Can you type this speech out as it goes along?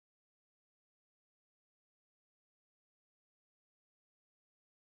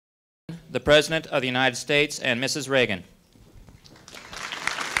the President of the United States and Mrs. Reagan.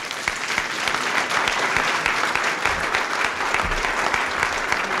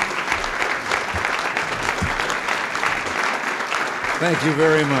 Thank you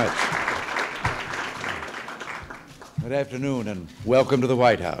very much. Good afternoon and welcome to the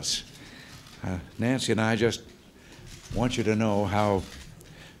White House. Nancy and I just want you to know how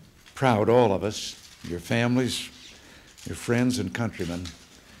proud all of us, your families, your friends and countrymen,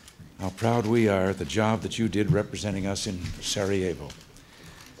 how proud we are at the job that you did representing us in Sarajevo.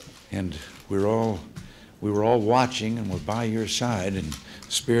 And we were all watching and were by your side in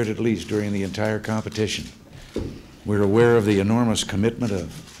spirit at least during the entire competition. We're aware of the enormous commitment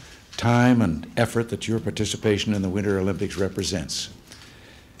of time and effort that your participation in the Winter Olympics represents.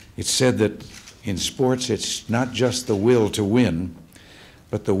 It's said that in sports it's not just the will to win,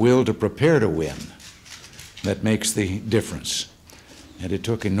 but the will to prepare to win that makes the difference. And it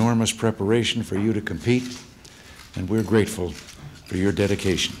took enormous preparation for you to compete, and we're grateful for your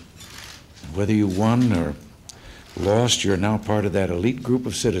dedication. Whether you won or lost, you're now part of that elite group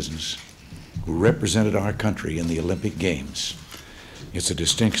of citizens who represented our country in the Olympic Games. It's a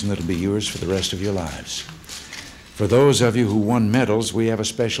distinction that'll be yours for the rest of your lives. For those of you who won medals, we have a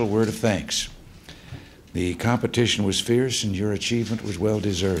special word of thanks. The competition was fierce and your achievement was well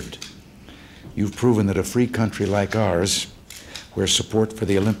deserved. You've proven that a free country like ours, where support for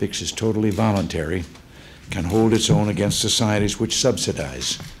the Olympics is totally voluntary, can hold its own against societies which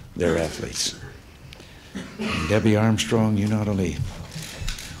subsidize their athletes. And Debbie Armstrong, you not only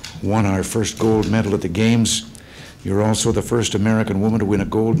won our first gold medal at the Games, you're also the first American woman to win a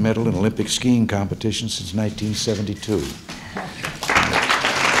gold medal in Olympic skiing competition since 1972.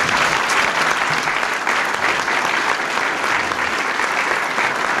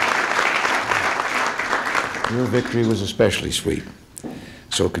 Your victory was especially sweet.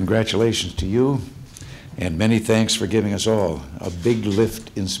 So congratulations to you, and many thanks for giving us all a big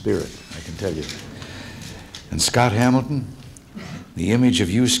lift in spirit, I can tell you. And Scott Hamilton, the image of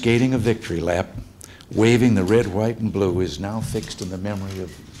you skating a victory lap, waving the red, white, and blue is now fixed in the memory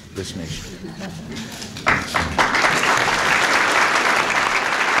of this nation.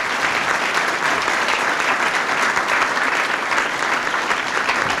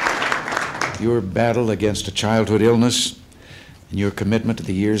 Your battle against a childhood illness and your commitment to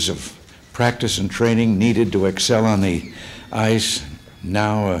the years of practice and training needed to excel on the ice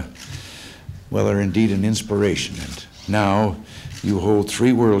now, well, are indeed an inspiration. And now you hold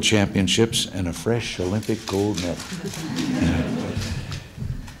 3 world championships and a fresh Olympic gold medal.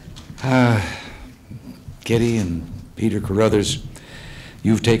 Kitty and Peter Carruthers,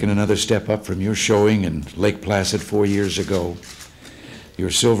 you've taken another step up from your showing in Lake Placid 4 years ago. Your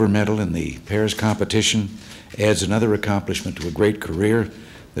silver medal in the pairs competition adds another accomplishment to a great career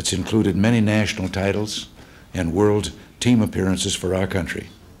that's included many national titles and world team appearances for our country.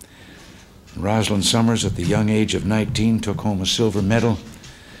 Rosalind Summers, at the young age of 19, took home a silver medal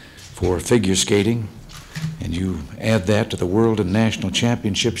for figure skating, and you add that to the world and national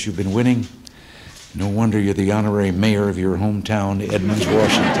championships you've been winning. No wonder you're the honorary mayor of your hometown, Edmonds,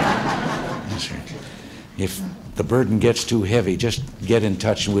 Washington. Yes, sir. If the burden gets too heavy, just get in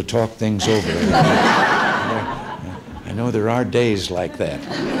touch and we'll talk things over. I know there are days like that,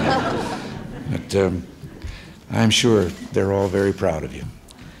 but I'm sure they're all very proud of you.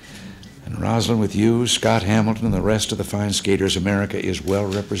 And Rosalind, with you, Scott Hamilton, and the rest of the fine skaters, America is well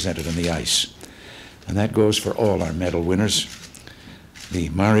represented on the ice. And that goes for all our medal winners. The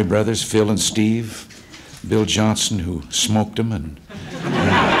Murray brothers, Phil and Steve, Bill Johnson, who smoked them, and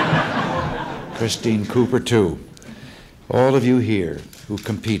Christine Cooper, too. All of you here who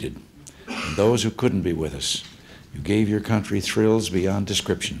competed, and those who couldn't be with us, you gave your country thrills beyond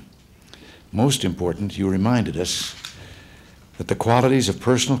description. Most important, you reminded us that the qualities of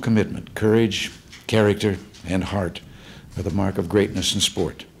personal commitment, courage, character, and heart are the mark of greatness in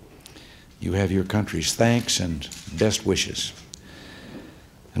sport. You have your country's thanks and best wishes.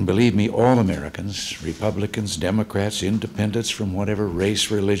 And believe me, all Americans, Republicans, Democrats, independents from whatever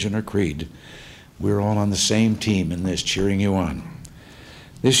race, religion, or creed, we're all on the same team in this, cheering you on.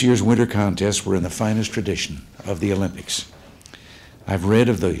 This year's winter contests were in the finest tradition of the Olympics. I've read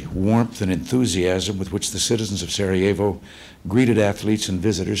of the warmth and enthusiasm with which the citizens of Sarajevo greeted athletes and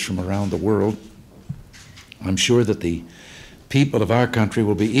visitors from around the world. I'm sure that the people of our country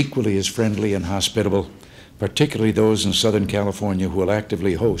will be equally as friendly and hospitable, particularly those in Southern California who will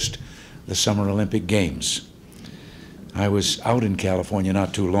actively host the Summer Olympic Games. I was out in California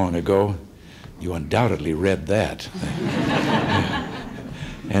not too long ago. You undoubtedly read that.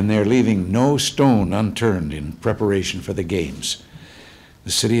 And they're leaving no stone unturned in preparation for the Games.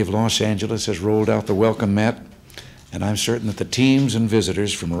 The city of Los Angeles has rolled out the welcome mat, and I'm certain that the teams and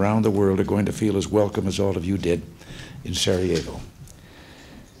visitors from around the world are going to feel as welcome as all of you did in Sarajevo.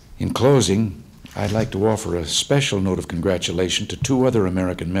 In closing, I'd like to offer a special note of congratulation to two other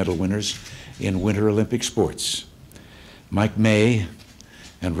American medal winners in Winter Olympic sports, Mike May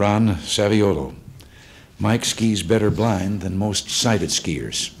and Ron Saviolo. Mike skis better blind than most sighted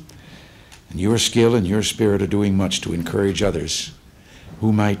skiers, and your skill and your spirit are doing much to encourage others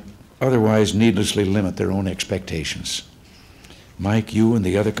who might otherwise needlessly limit their own expectations. Mike, you and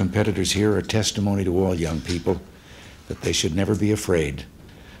the other competitors here are testimony to all young people that they should never be afraid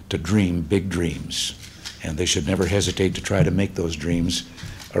to dream big dreams, and they should never hesitate to try to make those dreams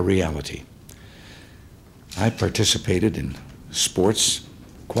a reality. I participated in sports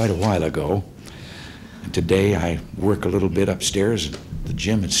quite a while ago, and today I work a little bit upstairs at the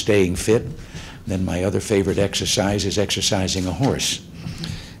gym at staying fit. Then my other favorite exercise is exercising a horse.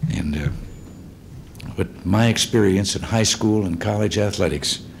 But my experience in high school and college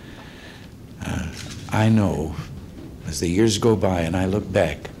athletics, I know as the years go by and I look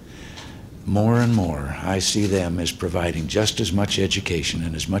back, more and more I see them as providing just as much education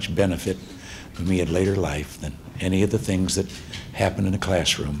and as much benefit for me in later life than any of the things that happen in a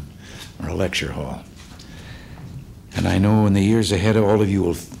classroom or a lecture hall. And I know in the years ahead all of you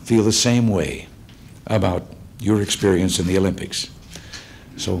will feel the same way about your experience in the Olympics.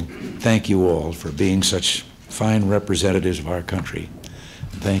 So thank you all for being such fine representatives of our country.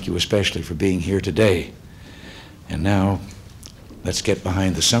 And thank you especially for being here today. And now, let's get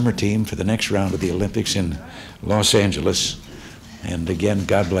behind the summer team for the next round of the Olympics in Los Angeles. And again,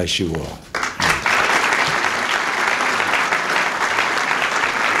 God bless you all.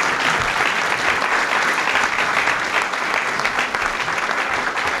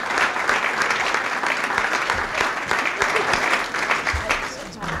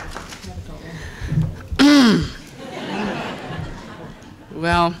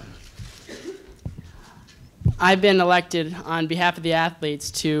 Well, I've been elected on behalf of the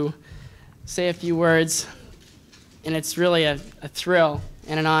athletes to say a few words, and it's really a thrill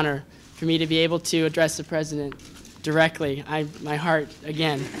and an honor for me to be able to address the president directly. My heart,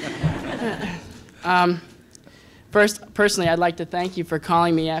 again. First, personally, I'd like to thank you for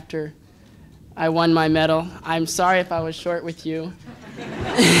calling me after I won my medal. I'm sorry if I was short with you,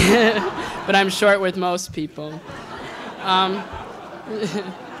 but I'm short with most people.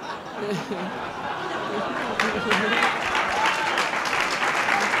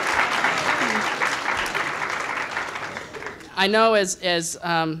 I know as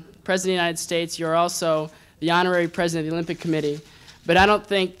President of the United States, you're also the honorary president of the Olympic Committee, but I don't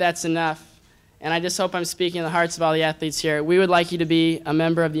think that's enough. And I just hope I'm speaking in the hearts of all the athletes here. We would like you to be a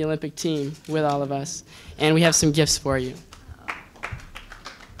member of the Olympic team with all of us, and we have some gifts for you.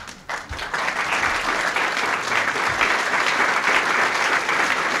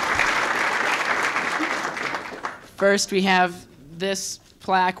 First, we have this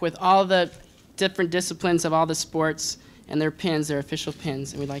plaque with all the different disciplines of all the sports and their pins, their official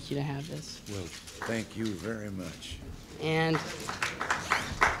pins, and we'd like you to have this. Well, thank you very much. And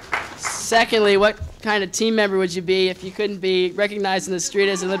secondly, what kind of team member would you be if you couldn't be recognized in the street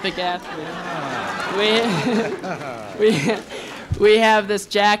as an Olympic athlete? We have this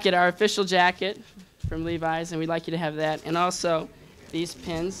jacket, our official jacket from Levi's, and we'd like you to have that. And also these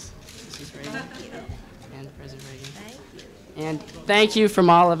pins. This is Reagan. And President Reagan. And thank you from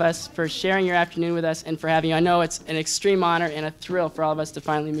all of us for sharing your afternoon with us and for having you. I know it's an extreme honor and a thrill for all of us to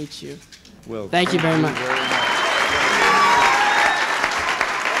finally meet you. Well, thank you very much.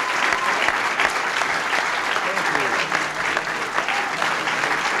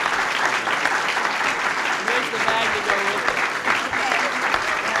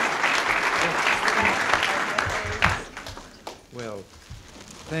 Well,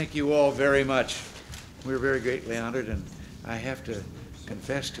 thank you all very much. We're very greatly honored, and I have to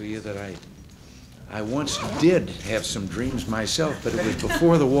confess to you that I once did have some dreams myself, but it was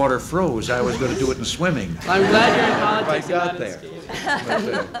before the water froze. I was going to do it in swimming. I'm glad you're in politics. I got there.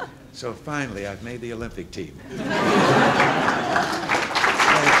 But, so finally, I've made the Olympic team. Thank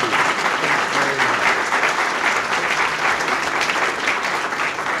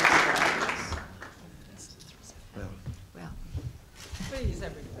you. Well, please,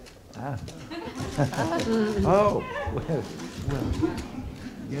 everybody. Oh, well,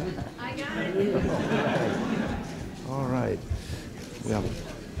 yeah. I got it. All right. Well,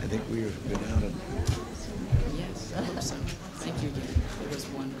 I think we are good now to... Yes, I hope so. Thank you again. It was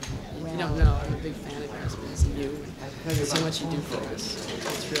wonderful. You don't know, I'm a big fan of yours, and you, and so much you do for us.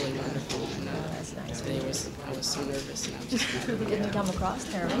 It's really wonderful. And today was so nervous, and I'm just Didn't come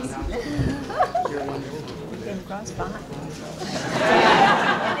across nervous. you're wonderful. Came across fine.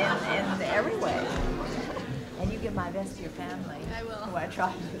 in every way. And you give my best to your family. I will. Oh, I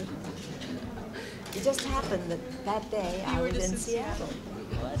try to. It just happened that that day I was in Seattle.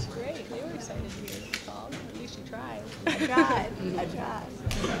 Well, that's great. They were excited to hear you called. At least you tried. I tried. I tried.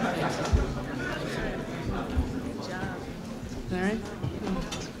 Good job. All right.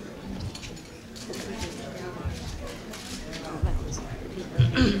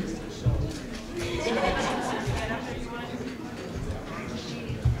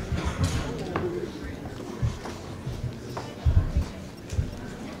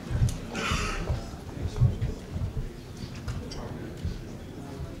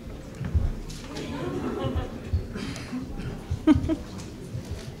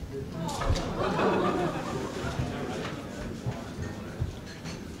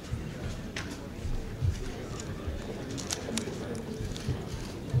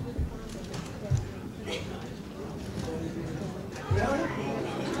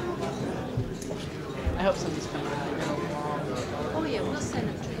 I hope somebody's coming out. Oh, yeah, we'll send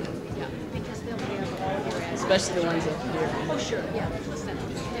them to you. Yeah, because they'll have all your answers. Especially the ones up here. Oh, sure, yeah, we'll send them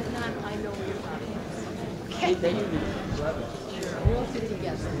to you. If not, I know where your problem is. They usually love it. Sure, we'll do it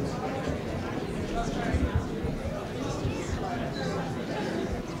together.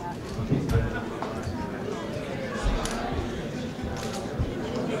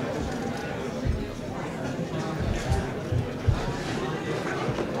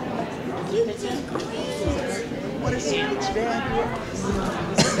 What a sandwich, Dad.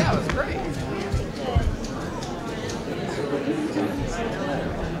 That was great.